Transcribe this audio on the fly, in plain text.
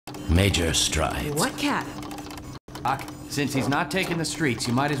major strides. What cat? Doc, since he's not taking the streets,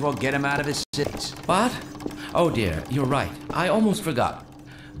 you might as well get him out of his cities. What? Oh dear, you're right. I almost forgot.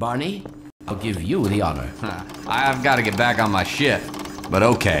 Barney, I'll give you the honor. I've got to get back on my shift, but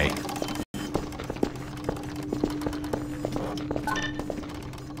okay.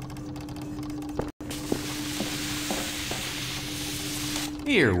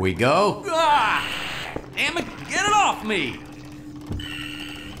 Here we go. Ah! Damn it, get it off me!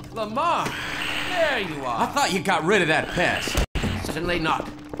 Lamar, there you I are. thought you got rid of that pest. Certainly not.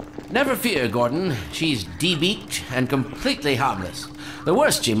 Never fear, Gordon. She's debeaked and completely harmless. The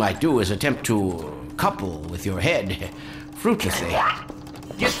worst she might do is attempt to couple with your head, fruitlessly.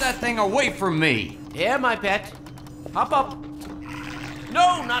 Get that thing away from me! Here, my pet. Hop up.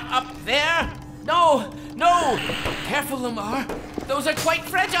 No, not up there. No, no. Careful, Lamar. Those are quite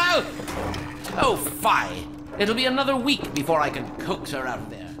fragile. Oh, fie. It'll be another week before I can coax her out of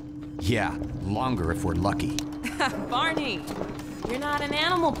there. Yeah, longer if we're lucky. Barney, you're not an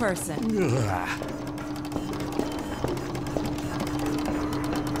animal person.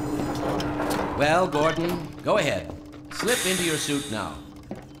 Well, Gordon, go ahead. Slip into your suit now.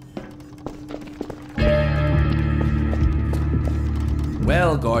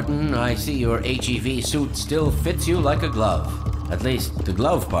 Well, Gordon, I see your HEV suit still fits you like a glove. At least the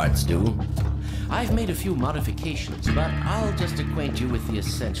glove parts do. I've made a few modifications, but I'll just acquaint you with the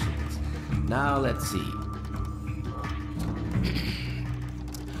essentials. Now, let's see.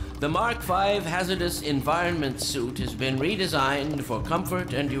 The Mark V Hazardous Environment suit has been redesigned for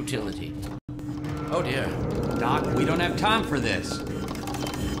comfort and utility. Oh dear. Doc, we don't have time for this.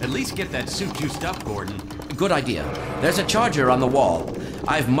 At least get that suit juiced up, Gordon. Good idea. There's a charger on the wall.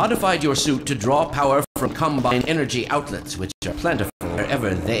 I've modified your suit to draw power from combined energy outlets, which are plentiful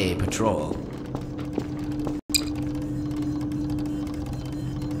wherever they patrol.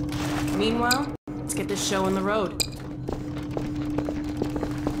 Meanwhile, let's get this show on the road.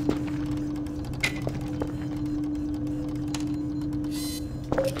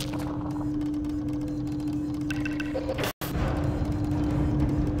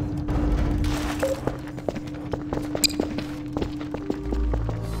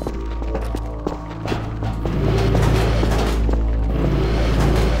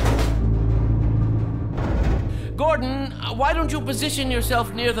 Gordon, why don't you position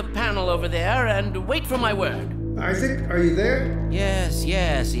yourself near the panel over there and wait for my word? Isaac, are you there? Yes,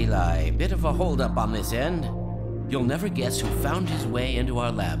 Eli. Bit of a holdup on this end. You'll never guess who found his way into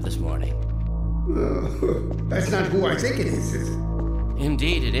our lab this morning. That's not who I think it is it?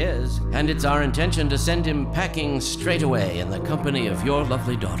 Indeed it is, and it's our intention to send him packing straight away in the company of your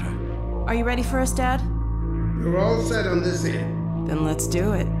lovely daughter. Are you ready for us, Dad? You're all set on this end. Then let's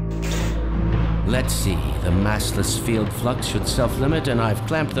do it. Let's see, the massless field flux should self-limit, and I've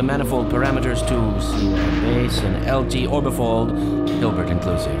clamped the manifold parameters to C base and LG orbifold, Hilbert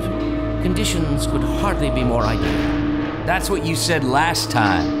inclusive. Conditions could hardly be more ideal. That's what you said last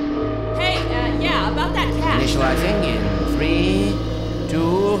time. Hey, yeah, about that cat. Initializing in 3,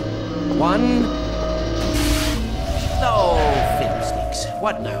 2, 1. Oh, fiddlesticks.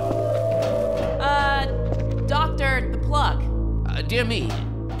 What now? Doctor, the plug. Dear me,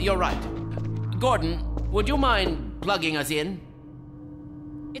 you're right. Gordon, would you mind plugging us in?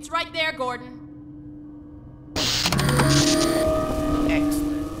 It's right there, Gordon.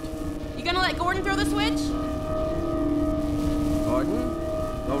 Excellent. You gonna let Gordon throw the switch? Gordon,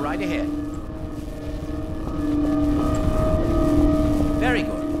 go right ahead. Very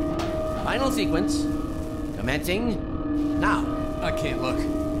good. Final sequence. Commencing now. I can't look.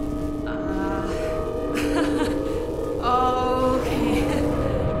 Okay.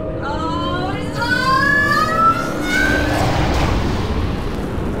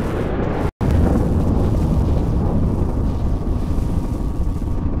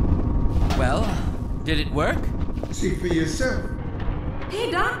 Well, did it work? See for yourself.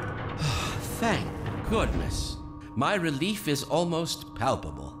 Hey, Doc. Thank goodness. My relief is almost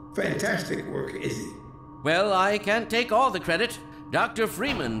palpable. Fantastic work, Izzy. Well, I can't take all the credit. Dr.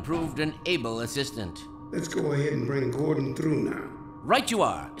 Freeman proved an able assistant. Let's go ahead and bring Gordon through now. Right you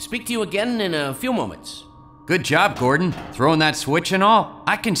are. Speak to you again in a few moments. Good job, Gordon. Throwing that switch and all.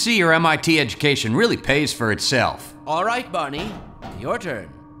 I can see your MIT education really pays for itself. All right, Barney. Your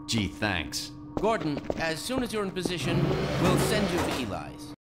turn. Gee, thanks. Gordon, as soon as you're in position, we'll send you to Eli's.